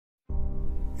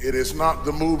It is not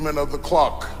the movement of the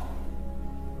clock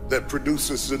that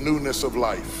produces the newness of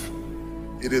life.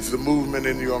 It is the movement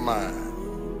in your mind.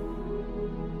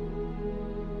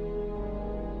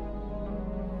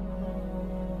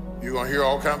 You're going to hear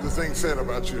all kinds of things said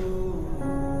about you.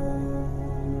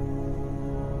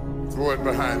 Throw it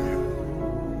behind you.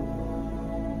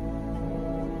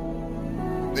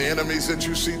 The enemies that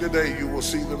you see today, you will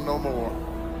see them no more.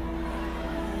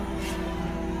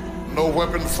 No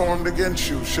weapon formed against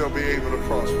you shall be able to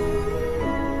prosper.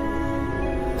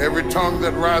 Every tongue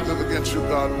that riseth against you,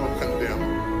 God will condemn.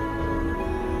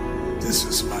 This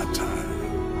is my time.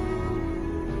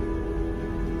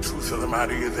 Truth of the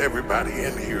matter is, everybody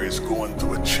in here is going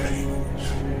through a change.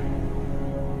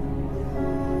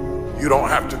 You don't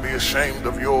have to be ashamed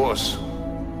of yours.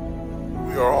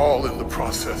 We are all in the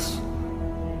process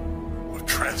of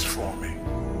transforming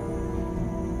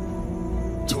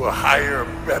to a higher,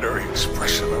 better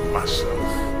expression of myself.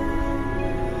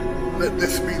 Let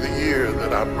this be the year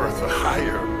that I birth a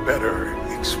higher, better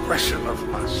expression of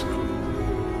myself.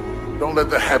 Don't let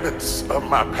the habits of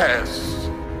my past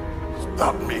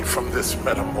stop me from this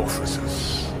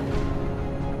metamorphosis.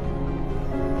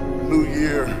 New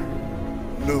year,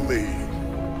 new me.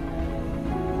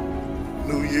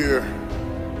 New year,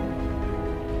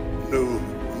 new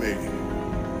me.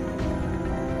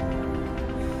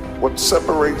 What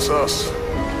separates us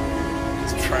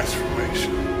is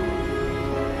transformation.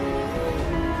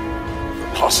 The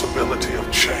possibility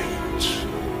of change.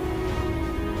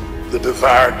 The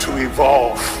desire to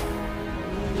evolve.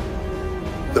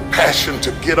 The passion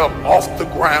to get up off the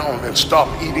ground and stop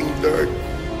eating dirt.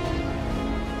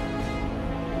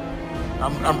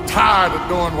 I'm tired of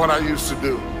doing what I used to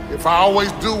do. If I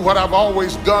always do what I've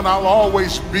always done, I'll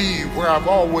always be where I've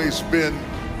always been.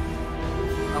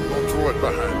 I'm going to throw it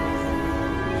behind me.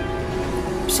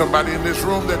 Somebody in this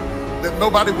room that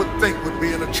nobody would think would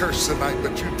be in a church tonight,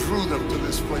 but you drew them to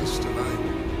this place tonight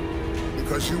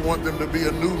because you want them to be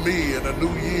a new me and a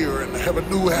new year and have a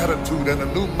new attitude and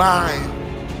a new mind.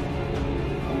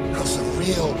 Because the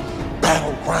real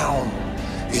battleground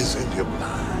is in your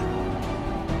mind.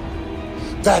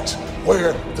 That's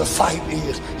where the fight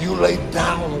is. You lay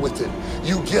down with it.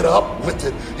 You get up with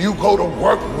it. You go to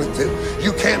work with it.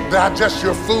 You can't digest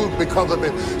your food because of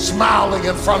it. Smiling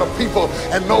in front of people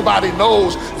and nobody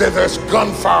knows that there's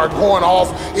gunfire going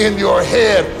off in your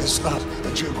head. It's not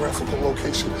a geographical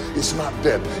location. It's not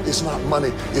debt. It's not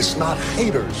money. It's not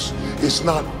haters. It's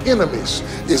not enemies.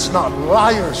 It's not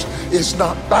liars. It's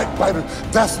not backbiters.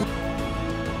 That's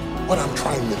what I'm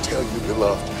trying to tell you,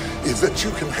 beloved, is that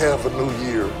you can have a new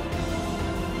year.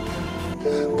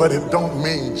 But it don't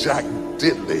mean jack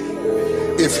diddly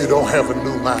if you don't have a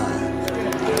new mind.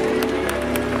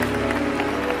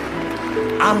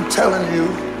 I'm telling you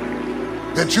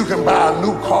that you can buy a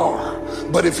new car,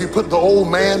 but if you put the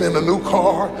old man in a new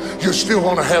car, you're still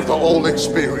gonna have the old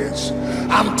experience.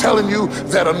 I'm telling you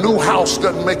that a new house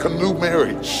doesn't make a new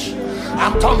marriage.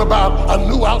 I'm talking about a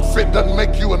new outfit doesn't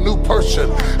make you a new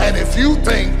person. And if you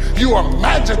think you are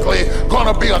magically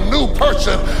gonna be a new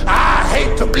person, I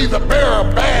hate to be the bearer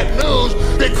of bad news,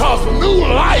 because new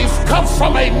life comes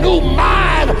from a new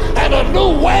mind and a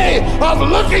new way of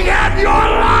looking at your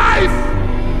life.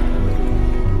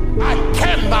 I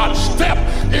cannot step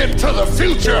into the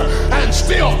future and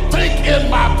still think in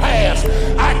my past.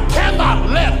 I cannot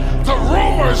let the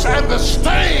rumors and the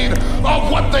stain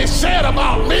of what they said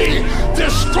about me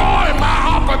destroy my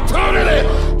opportunity.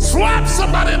 Slap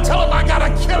somebody and tell them I gotta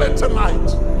kill it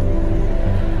tonight.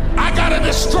 I gotta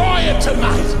destroy it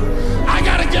tonight. I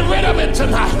gotta get rid of it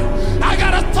tonight. I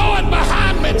gotta throw it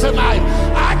behind me tonight.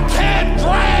 I can't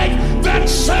drag that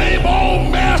same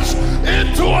old mess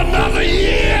into another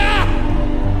year.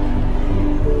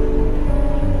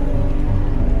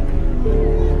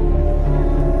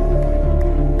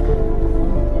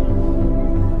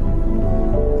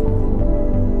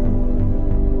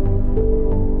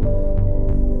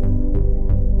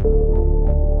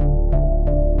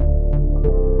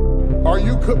 Are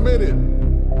you committed?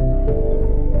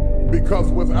 Because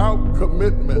without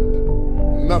commitment,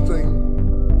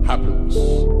 nothing happens.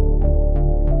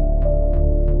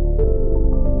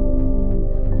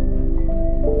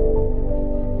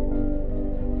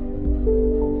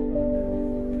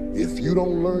 If you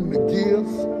don't learn to give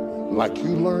like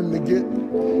you learn to get,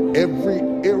 every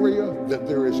area that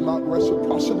there is not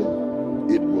reciprocity,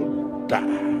 it will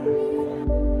die.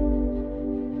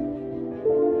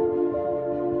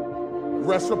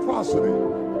 Reciprocity.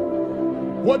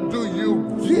 What do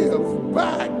you give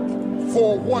back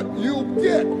for what you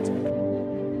get?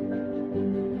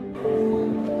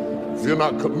 If you're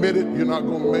not committed, you're not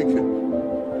going to make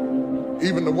it.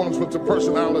 even the ones with the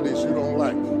personalities you don't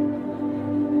like.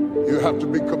 You have to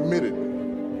be committed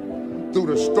through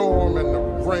the storm and the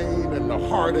rain and the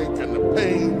heartache and the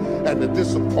pain and the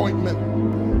disappointment.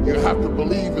 You have to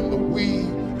believe in the we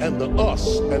and the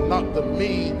us and not the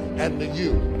me and the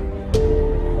you,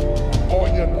 or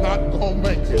you're not gonna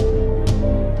make it.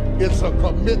 It's a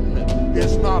commitment,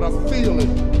 it's not a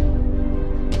feeling.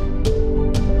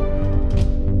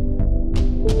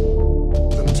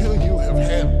 Until you have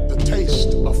had the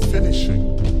taste of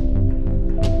finishing,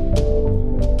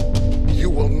 you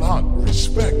will not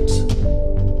respect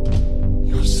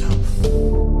yourself.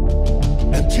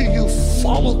 Until you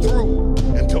follow through,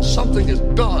 until something is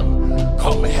done,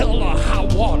 come hell or high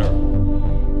water,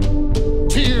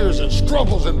 tears and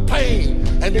struggles and pain,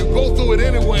 and you go through it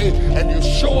anyway, and you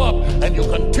show up and you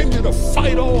continue to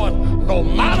fight on no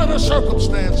matter the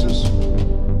circumstances.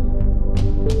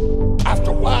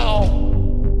 After a while,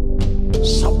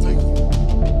 something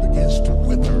begins to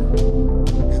wither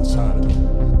inside of you.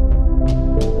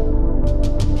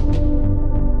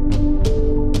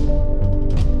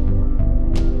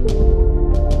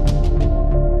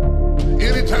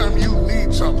 Anytime you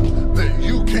need something that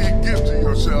you can't give to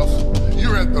yourself,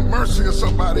 you're at the mercy of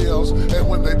somebody else, and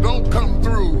when they don't come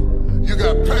through, you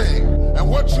got pain. And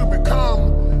what you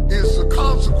become is the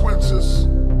consequences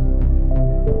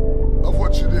of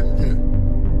what you didn't get.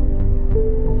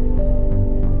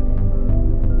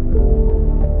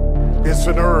 It's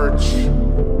an urge.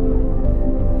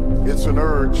 It's an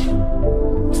urge.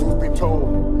 Truth be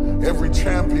told, every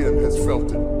champion has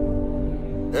felt it.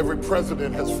 Every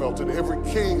president has felt it. Every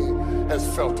king has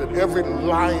felt it. Every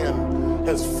lion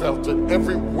has felt it.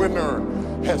 Every winner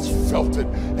has felt it.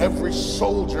 Every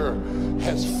soldier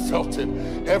has felt it.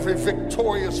 Every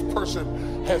victorious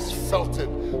person has felt it.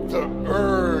 The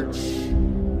urge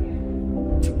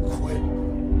to quit.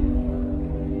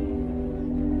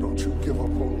 Don't you give up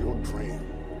on your dream.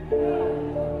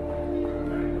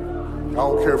 I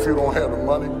don't care if you don't have the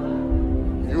money,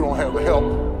 you don't have the help,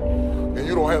 and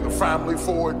you don't have the family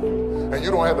for it, and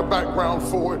you don't have the background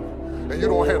for it, and you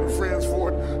don't have the friends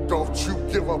for it. Don't you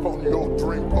give up on your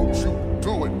dream. Don't you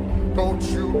do it. Don't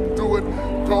you do it.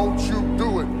 Don't you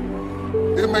do it.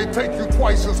 It may take you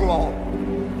twice as long.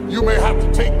 You may have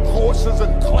to take courses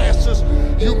and classes.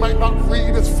 You might not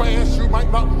read as fast. You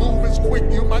might not move as quick.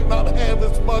 You might not have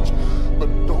as much. But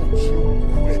don't you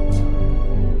quit.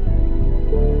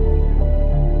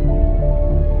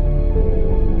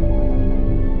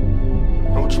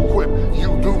 Don't you quit.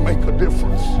 You do make a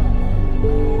difference.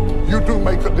 You do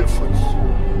make a difference.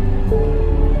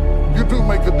 You do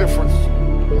make a difference.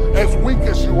 As weak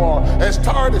as you are, as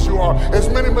tired as you are, as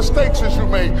many mistakes as you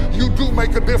made, you do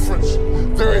make a difference.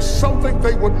 There is something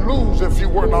they would lose if you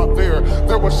were not there.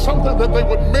 There was something that they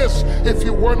would miss if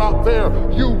you were not there.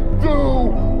 You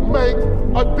do make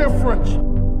a difference.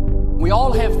 We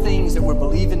all have things that we're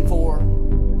believing for,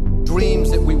 dreams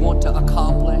that we want to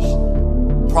accomplish,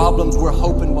 problems we're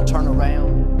hoping will turn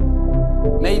around.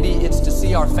 Maybe it's to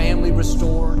see our family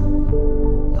restored,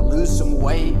 to lose some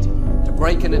weight, to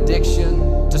break an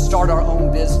addiction, to start our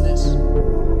own business.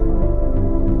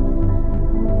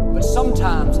 But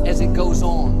sometimes as it goes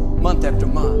on, month after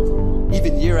month,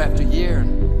 even year after year,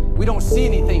 and we don't see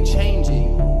anything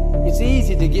changing, it's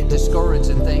easy to get discouraged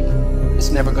and think, it's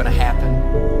never going to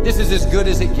happen. This is as good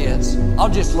as it gets. I'll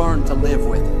just learn to live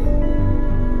with it.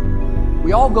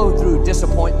 We all go through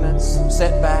disappointments,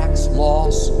 setbacks,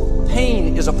 loss.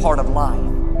 Pain is a part of life.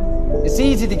 It's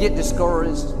easy to get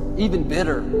discouraged, even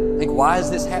bitter. Think, why is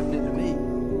this happening to me?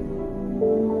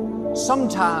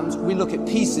 Sometimes we look at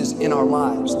pieces in our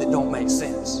lives that don't make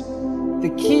sense. The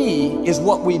key is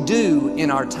what we do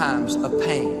in our times of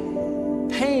pain.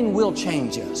 Pain will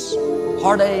change us.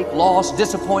 Heartache, loss,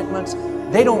 disappointments,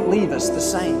 they don't leave us the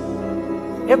same.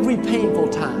 Every painful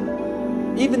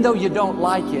time, even though you don't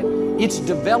like it, it's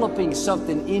developing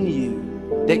something in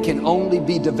you that can only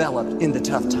be developed in the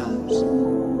tough times.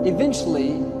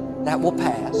 Eventually, that will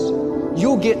pass.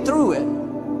 You'll get through it,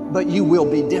 but you will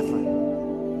be different.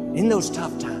 In those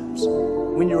tough times,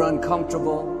 when you're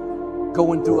uncomfortable,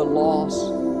 going through a loss,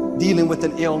 dealing with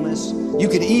an illness, you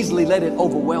could easily let it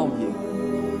overwhelm you.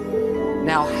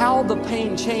 Now, how the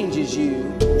pain changes you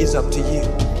is up to you.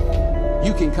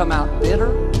 You can come out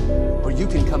bitter, or you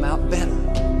can come out better.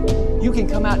 You can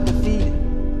come out defeated,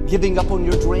 giving up on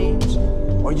your dreams,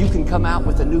 or you can come out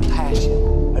with a new passion,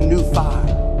 a new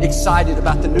fire, excited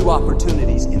about the new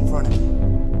opportunities in front of you.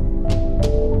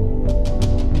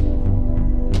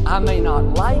 I may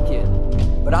not like it,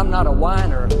 but I'm not a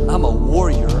whiner, I'm a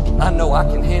warrior. I know I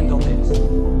can handle this.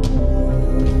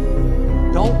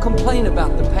 Don't complain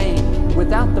about the pain.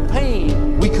 Without the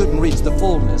pain, we couldn't reach the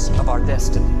fullness of our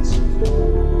destinies.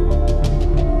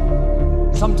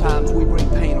 Sometimes we bring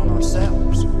pain on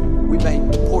ourselves. We make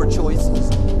poor choices,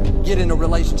 get in a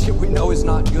relationship we know is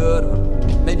not good,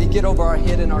 or maybe get over our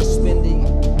head in our spending.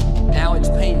 Now it's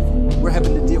painful. We're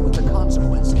having to deal with the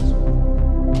consequences.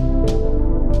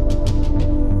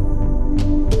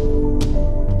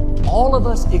 All of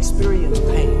us experience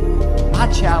pain.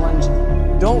 My challenge,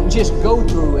 don't just go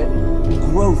through it,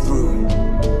 grow through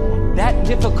it. That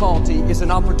difficulty is an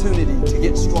opportunity to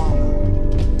get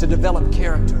stronger, to develop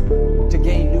character, to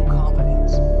gain new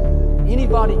confidence.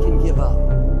 Anybody can give up.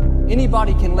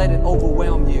 Anybody can let it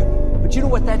overwhelm you. But you know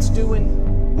what that's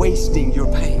doing? Wasting your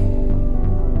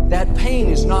pain. That pain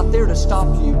is not there to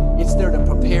stop you. It's there to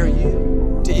prepare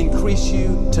you, to increase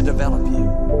you, to develop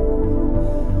you.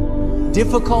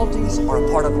 Difficulties are a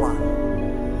part of life.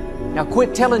 Now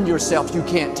quit telling yourself you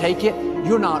can't take it.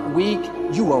 You're not weak.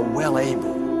 You are well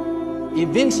able.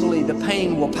 Eventually the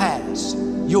pain will pass.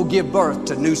 You'll give birth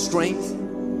to new strength.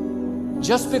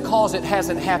 Just because it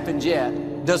hasn't happened yet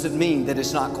doesn't mean that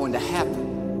it's not going to happen.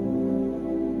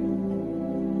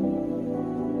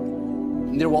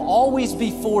 And there will always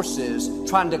be forces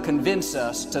trying to convince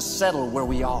us to settle where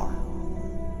we are.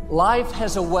 Life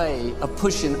has a way of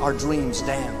pushing our dreams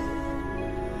down.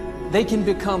 They can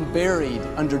become buried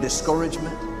under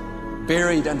discouragement,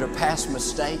 buried under past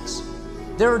mistakes.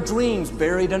 There are dreams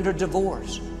buried under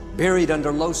divorce, buried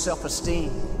under low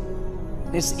self-esteem.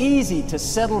 It's easy to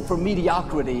settle for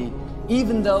mediocrity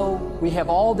even though we have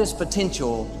all this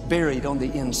potential buried on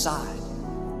the inside.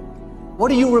 What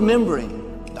are you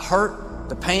remembering? The hurt,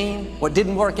 the pain, what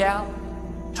didn't work out?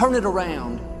 Turn it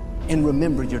around and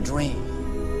remember your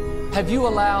dream. Have you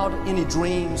allowed any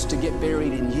dreams to get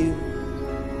buried in you?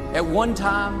 At one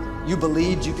time, you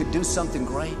believed you could do something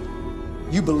great.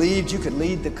 You believed you could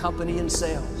lead the company in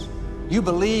sales. You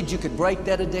believed you could break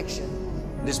that addiction.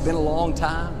 And it's been a long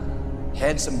time.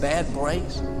 Had some bad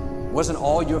breaks. Wasn't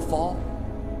all your fault.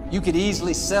 You could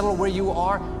easily settle where you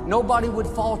are. Nobody would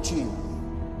fault you.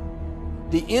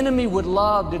 The enemy would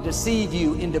love to deceive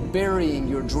you into burying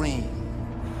your dream,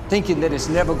 thinking that it's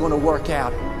never going to work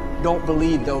out. Don't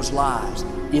believe those lies.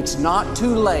 It's not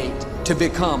too late to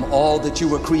become all that you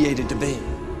were created to be.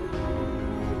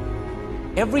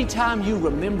 Every time you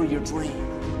remember your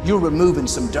dream, you're removing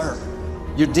some dirt.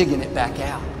 You're digging it back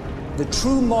out. The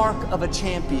true mark of a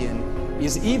champion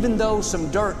is even though some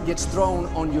dirt gets thrown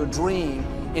on your dream,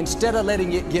 instead of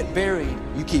letting it get buried,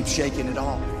 you keep shaking it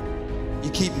off.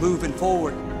 You keep moving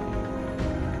forward.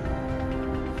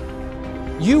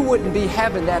 You wouldn't be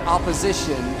having that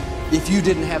opposition if you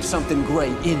didn't have something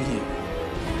great in you.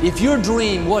 If your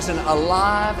dream wasn't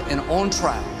alive and on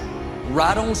track,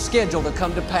 right on schedule to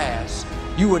come to pass,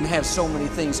 you wouldn't have so many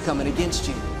things coming against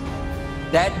you.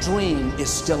 That dream is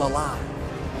still alive.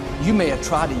 You may have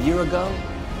tried a year ago,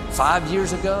 5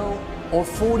 years ago, or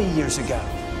 40 years ago.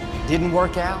 Didn't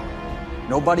work out.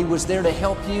 Nobody was there to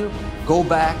help you. Go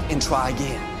back and try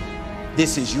again.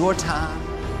 This is your time.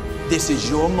 This is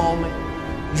your moment.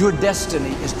 Your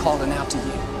destiny is calling out to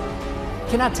you.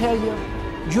 Can I tell you,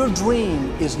 your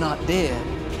dream is not dead.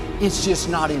 It's just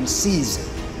not in season.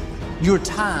 Your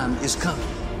time is coming.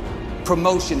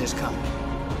 Promotion is coming.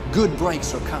 Good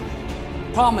breaks are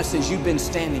coming. Promises you've been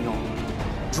standing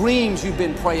on. Dreams you've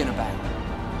been praying about.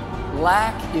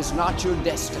 Lack is not your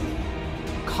destiny.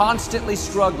 Constantly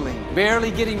struggling,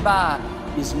 barely getting by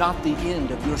is not the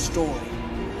end of your story.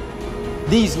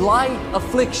 These light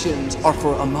afflictions are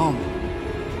for a moment.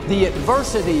 The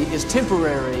adversity is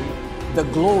temporary. The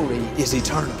glory is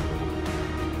eternal.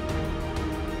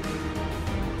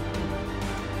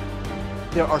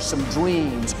 There are some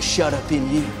dreams shut up in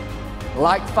you.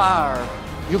 Like fire,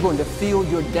 you're going to feel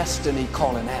your destiny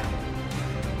calling out.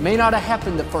 May not have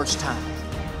happened the first time.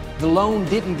 The loan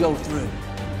didn't go through.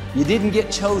 You didn't get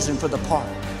chosen for the part.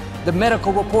 The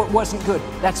medical report wasn't good.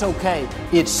 That's okay.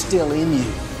 It's still in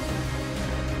you.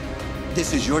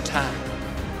 This is your time.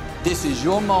 This is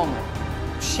your moment.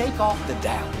 Shake off the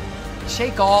doubt.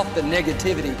 Shake off the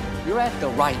negativity. You're at the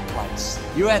right place.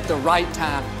 You're at the right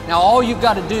time. Now all you've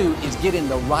got to do is get in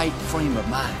the right frame of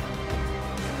mind.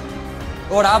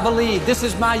 Lord, I believe this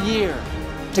is my year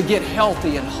to get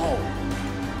healthy and whole.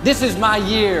 This is my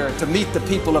year to meet the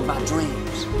people of my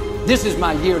dreams. This is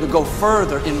my year to go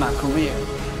further in my career,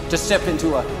 to step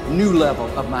into a new level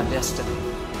of my destiny.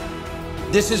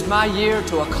 This is my year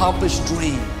to accomplish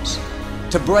dreams,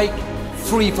 to break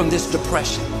free from this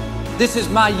depression. This is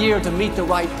my year to meet the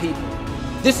right people.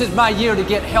 This is my year to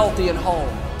get healthy and whole.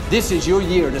 This is your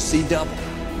year to see double.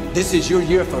 This is your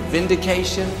year for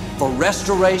vindication, for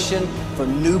restoration, for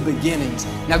new beginnings.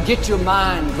 Now get your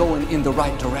mind going in the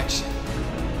right direction.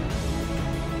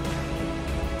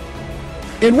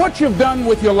 In what you've done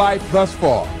with your life thus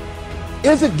far,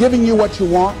 is it giving you what you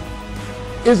want?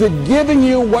 Is it giving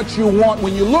you what you want?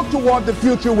 When you look toward the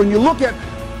future, when you look at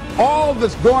all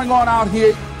that's going on out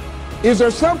here, is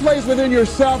there some place within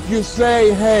yourself you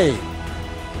say, hey,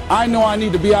 I know I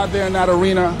need to be out there in that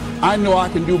arena. I know I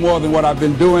can do more than what I've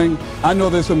been doing. I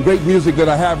know there's some great music that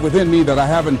I have within me that I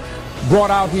haven't brought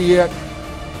out here yet.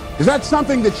 Is that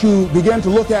something that you begin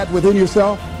to look at within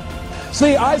yourself?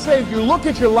 See, I say if you look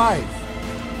at your life,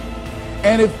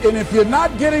 and if you're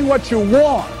not getting what you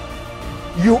want,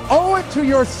 you owe it to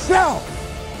yourself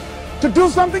to do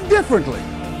something differently.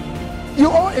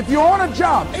 If you're on a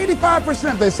job,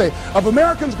 85% they say of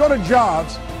Americans go to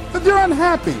jobs that they're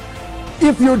unhappy.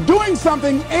 If you're doing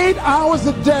something 8 hours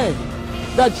a day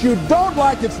that you don't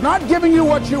like, it's not giving you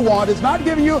what you want, it's not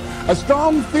giving you a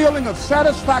strong feeling of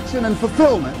satisfaction and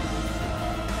fulfillment,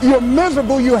 you're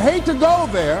miserable, you hate to go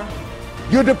there,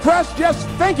 you're depressed just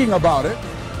thinking about it,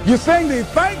 you sing the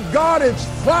thank God it's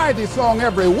Friday song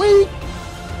every week.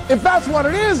 If that's what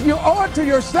it is, you owe it to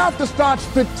yourself to start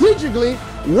strategically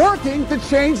working to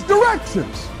change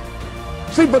directions.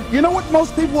 See, but you know what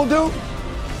most people will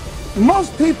do?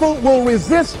 Most people will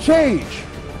resist change.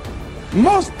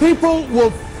 Most people will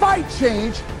fight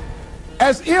change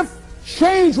as if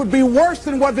change would be worse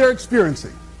than what they're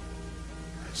experiencing.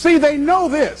 See, they know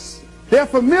this. They're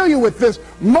familiar with this.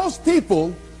 Most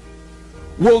people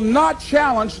will not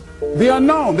challenge the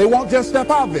unknown. They won't just step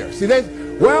out there. See,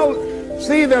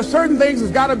 there's certain things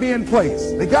that's got to be in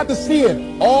place. They got to see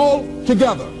it all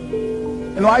together.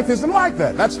 And life isn't like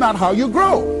that. That's not how you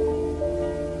grow.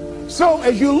 So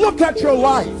as you look at your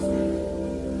life,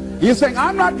 you're saying,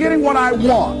 I'm not getting what I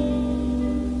want.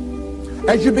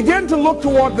 As you begin to look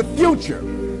toward the future,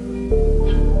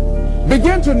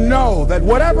 begin to know that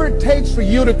whatever it takes for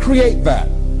you to create that,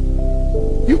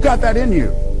 you've got that in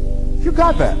you. You've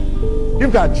got that.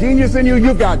 You've got genius in you.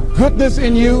 You've got goodness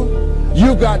in you.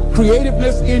 You've got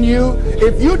creativeness in you.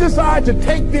 If you decide to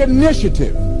take the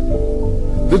initiative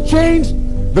to change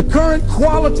the current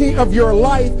quality of your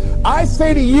life, I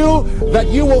say to you that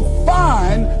you will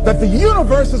find that the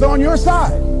universe is on your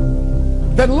side,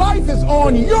 that life is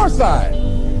on your side.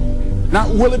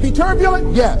 Now, will it be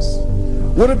turbulent? Yes.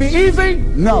 Will it be easy?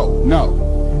 No, no.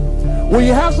 Will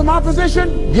you have some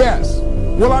opposition? Yes.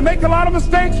 Will I make a lot of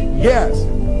mistakes? Yes.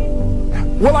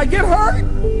 Will I get hurt?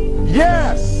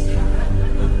 Yes.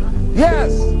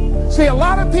 Yes. See, a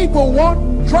lot of people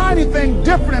won't try anything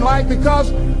different in life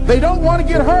because they don't want to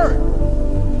get hurt.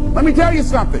 Let me tell you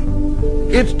something.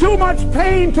 It's too much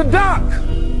pain to duck.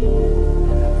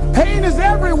 Pain is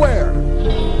everywhere.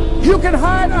 You can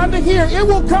hide under here. It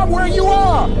will come where you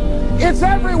are. It's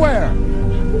everywhere.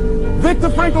 Viktor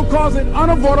Frankl calls it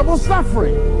unavoidable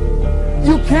suffering.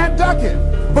 You can't duck it.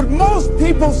 But most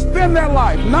people spend their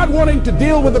life not wanting to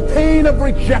deal with the pain of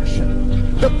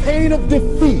rejection, the pain of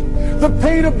defeat, the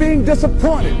pain of being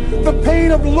disappointed, the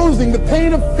pain of losing, the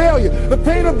pain of failure, the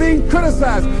pain of being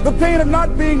criticized, the pain of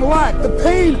not being liked, the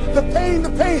pain.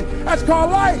 That's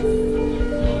called life.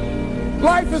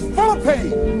 Life is full of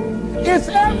pain. It's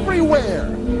everywhere.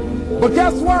 But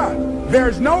guess what?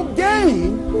 There's no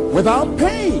gain without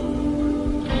pain.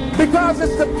 Because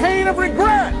it's the pain of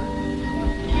regret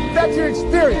that you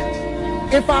experience.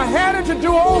 If I had it to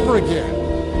do over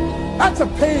again, that's a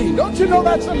pain. Don't you know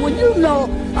that's something? When you know,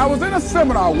 I was in a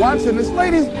seminar once and this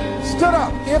lady stood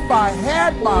up. If I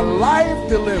had my life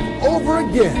to live over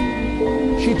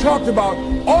again, she talked about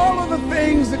all of the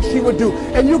things that she would do.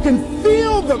 And you can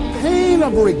feel the pain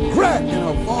of regret in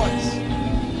her voice.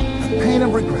 The pain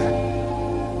of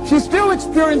regret. She still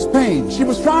experienced pain. She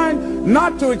was trying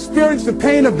not to experience the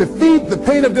pain of defeat, the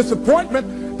pain of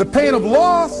disappointment, the pain of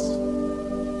loss,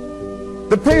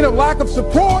 the pain of lack of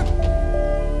support.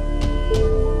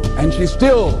 And she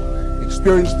still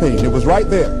experienced pain. It was right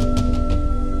there.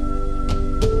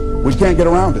 We can't get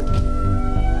around it.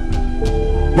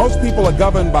 Most people are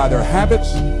governed by their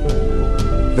habits,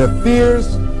 their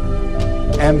fears,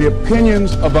 and the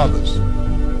opinions of others.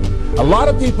 A lot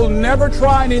of people never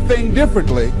try anything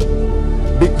differently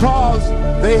because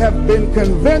they have been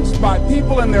convinced by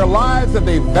people in their lives that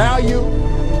they value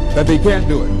that they can't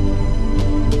do it.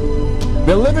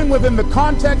 They're living within the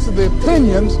context of the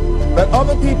opinions that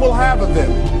other people have of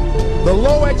them, the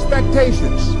low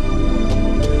expectations.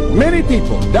 Many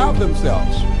people doubt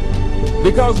themselves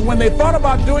because when they thought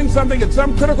about doing something at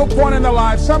some critical point in their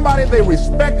life, somebody they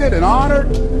respected and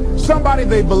honored, somebody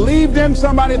they believed in,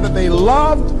 somebody that they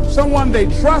loved, someone they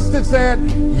trusted said,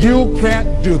 you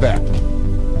can't do that.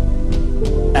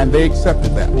 And they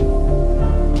accepted that.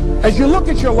 As you look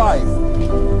at your life,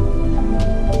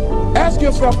 ask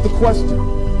yourself the question,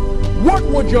 What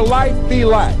would your life be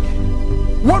like?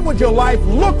 What would your life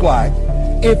look like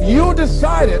if you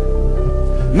decided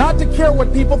not to care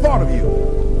what people thought of you?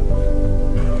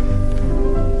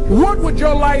 What would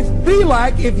your life be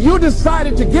like if you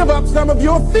decided to give up some of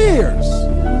your fears?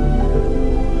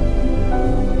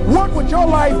 What would your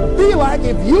life be like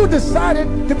if you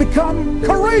decided to become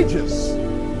courageous?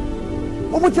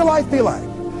 What would your life be like?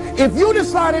 If you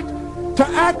decided to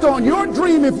act on your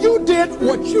dream, if you did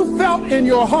what you felt in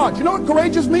your heart. You know what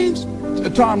courageous means?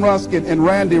 Tom Rusk and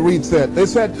Randy Reed said. They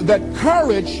said that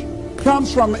courage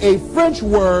comes from a French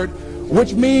word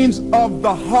which means of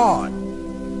the heart.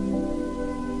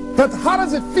 But how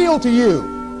does it feel to you?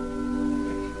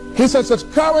 He says it's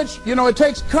courage, you know, it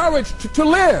takes courage to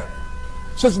live.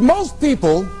 Says most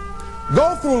people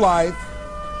go through life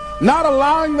not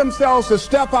allowing themselves to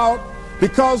step out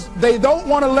because they don't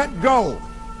want to let go.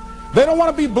 They don't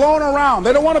want to be blown around.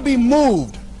 They don't want to be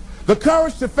moved. The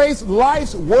courage to face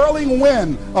life's whirling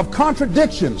wind of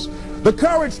contradictions. The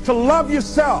courage to love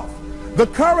yourself. The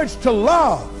courage to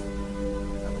love.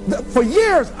 For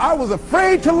years, I was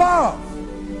afraid to love.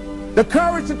 The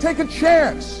courage to take a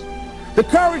chance. The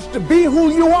courage to be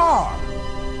who you are.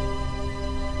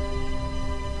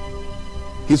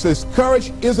 He says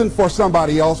courage isn't for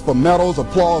somebody else, for medals,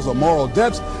 applause, or moral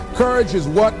debts. Courage is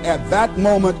what at that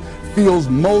moment feels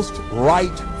most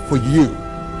right for you.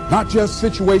 Not just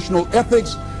situational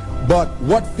ethics, but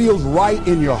what feels right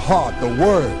in your heart, the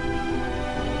word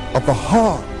of the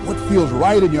heart, what feels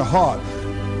right in your heart.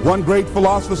 One great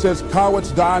philosopher says,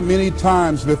 cowards die many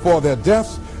times before their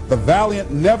deaths. The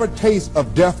valiant never taste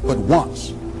of death but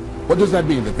once. What does that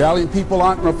mean? The valiant people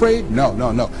aren't afraid? No,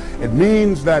 no, no. It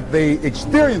means that they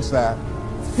experience that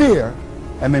fear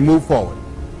and they move forward.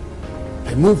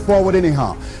 They move forward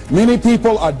anyhow. Many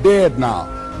people are dead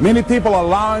now. Many people are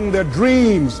allowing their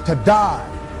dreams to die.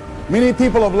 Many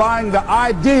people are allowing the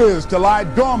ideas to lie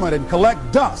dormant and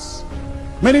collect dust.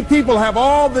 Many people have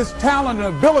all this talent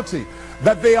and ability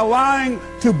that they are allowing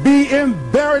to be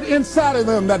buried inside of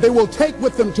them, that they will take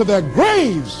with them to their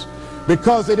graves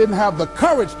because they didn't have the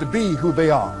courage to be who they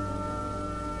are.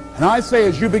 And I say,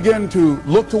 as you begin to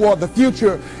look toward the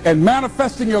future and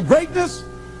manifesting your greatness,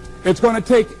 it's going to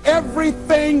take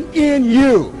everything in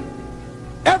you,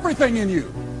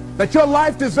 that your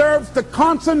life deserves the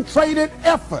concentrated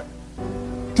effort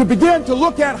to begin to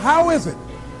look at how is it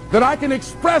that I can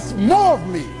express more of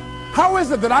me? How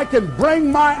is it that I can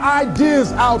bring my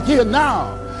ideas out here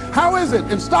now? How is it?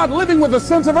 And start living with a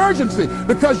sense of urgency,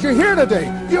 because you're here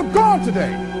today, you're gone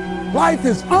today. Life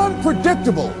is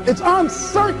unpredictable. It's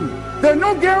uncertain. There are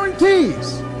no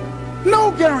guarantees.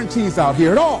 No guarantees out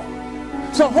here at all.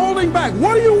 So holding back,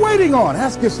 what are you waiting on?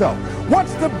 Ask yourself,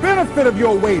 what's the benefit of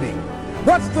your waiting?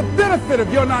 What's the benefit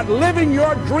of your not living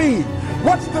your dream?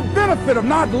 What's the benefit of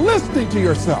not listening to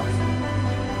yourself?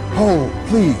 Oh,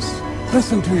 please,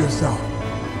 listen to yourself.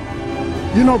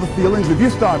 You know the feelings. If you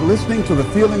start listening to the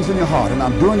feelings in your heart, and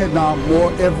I'm doing it now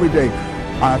more every day,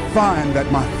 I find that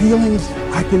my feelings,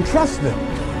 I can trust them.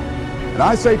 And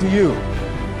I say to you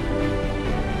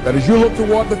that as you look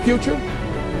toward the future,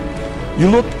 you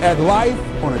look at life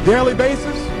on a daily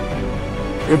basis,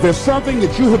 if there's something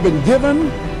that you have been given,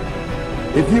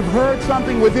 if you've heard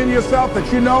something within yourself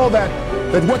that you know that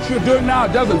what you're doing now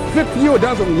doesn't fit for you, it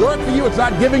doesn't work for you, it's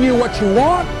not giving you what you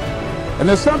want, and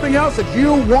there's something else that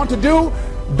you want to do,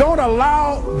 don't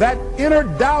allow that inner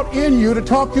doubt in you to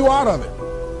talk you out of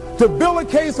it, to build a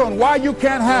case on why you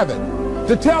can't have it,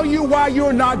 to tell you why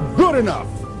you're not good enough.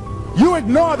 You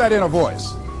ignore that inner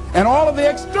voice and all of the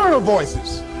external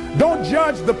voices. Don't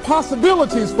judge the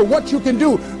possibilities for what you can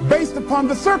do based upon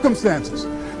the circumstances,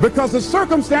 because the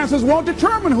circumstances won't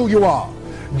determine who you are.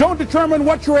 Don't determine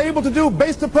what you're able to do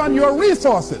based upon your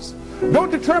resources.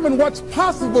 Don't determine what's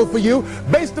possible for you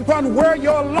based upon where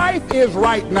your life is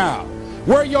right now.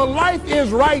 Where your life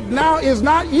is right now is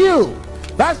not you.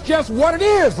 That's just what it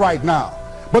is right now.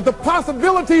 But the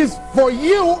possibilities for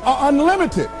you are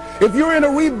unlimited. If you're in a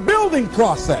rebuilding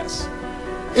process,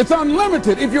 it's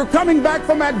unlimited. If you're coming back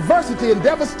from adversity and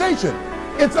devastation,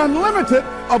 it's unlimited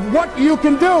of what you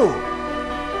can do.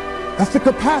 That's the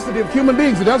capacity of human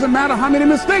beings. It doesn't matter how many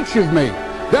mistakes you've made.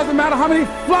 It doesn't matter how many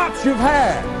flops you've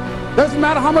had. It doesn't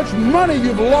matter how much money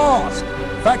you've lost.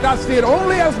 In fact, I see it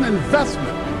only as an investment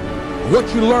of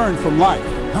what you learn from life.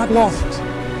 Not losses,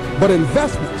 but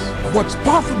investments of what's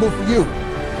possible for you.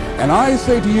 And I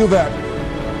say to you that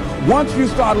once you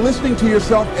start listening to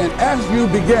yourself, and as you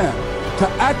begin to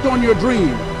act on your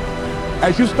dream,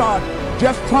 as you start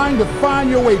just trying to find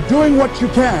your way, doing what you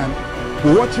can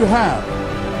with what you have,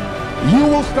 you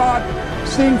will start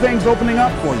seeing things opening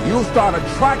up for you. You'll start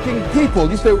attracting people.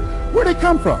 You say, where'd they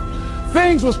come from?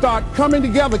 things will start coming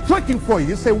together, clicking for you.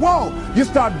 You say, whoa, you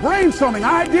start brainstorming.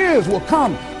 Ideas will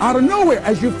come out of nowhere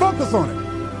as you focus on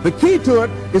it. The key to it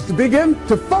is to begin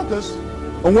to focus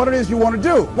on what it is you want to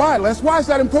do. Why, Les? Why is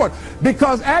that important?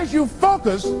 Because as you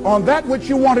focus on that which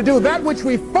you want to do, that which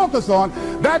we focus on,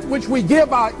 that which we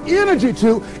give our energy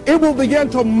to, it will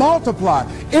begin to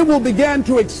multiply. It will begin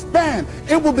to expand.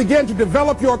 It will begin to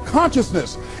develop your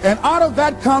consciousness. And out of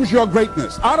that comes your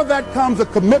greatness. Out of that comes a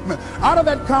commitment. Out of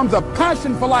that comes a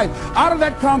passion for life. Out of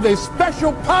that comes a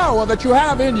special power that you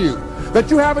have in you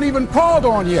that you haven't even called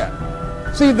on yet.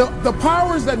 See, the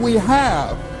powers that we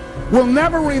have will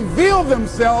never reveal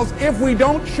themselves if we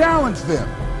don't challenge them,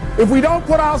 if we don't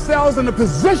put ourselves in a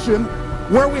position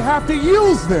where we have to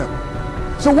use them.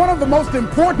 So one of the most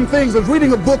important things is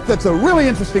reading a book that's a really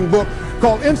interesting book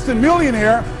called Instant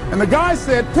Millionaire, and the guy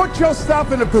said, put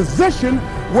yourself in a position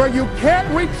where you can't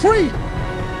retreat,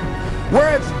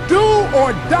 where it's do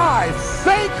or die,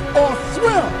 sink or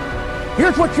swim.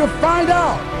 Here's what you'll find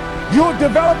out. You'll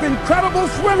develop incredible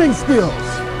swimming skills.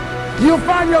 You'll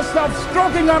find yourself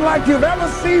stroking unlike you've ever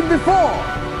seen before.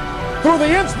 Through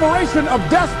the inspiration of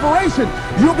desperation,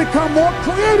 you'll become more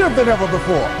creative than ever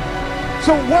before.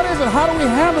 So what is it? How do we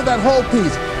handle that whole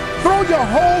piece? Throw your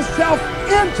whole self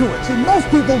into it. See, most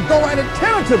people go at it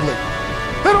tentatively.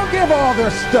 They don't give all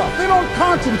their stuff. They don't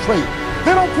concentrate.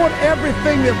 They don't put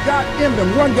everything they've got in them.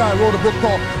 One guy wrote a book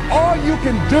called All You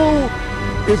Can Do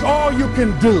Is All You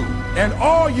Can Do. And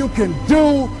all you can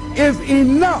do is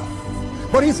enough.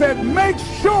 But he said, make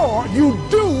sure you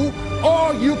do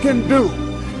all you can do.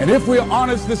 And if we're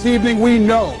honest this evening, we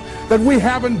know that we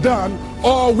haven't done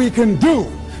all we can do.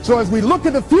 So as we look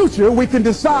at the future, we can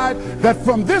decide that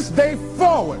from this day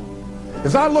forward,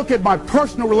 as I look at my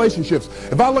personal relationships,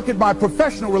 if I look at my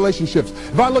professional relationships,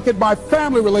 if I look at my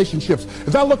family relationships,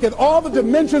 if I look at all the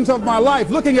dimensions of my life,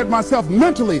 looking at myself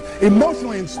mentally,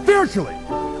 emotionally, and spiritually,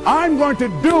 I'm going to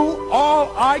do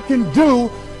all I can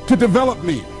do to develop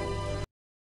me.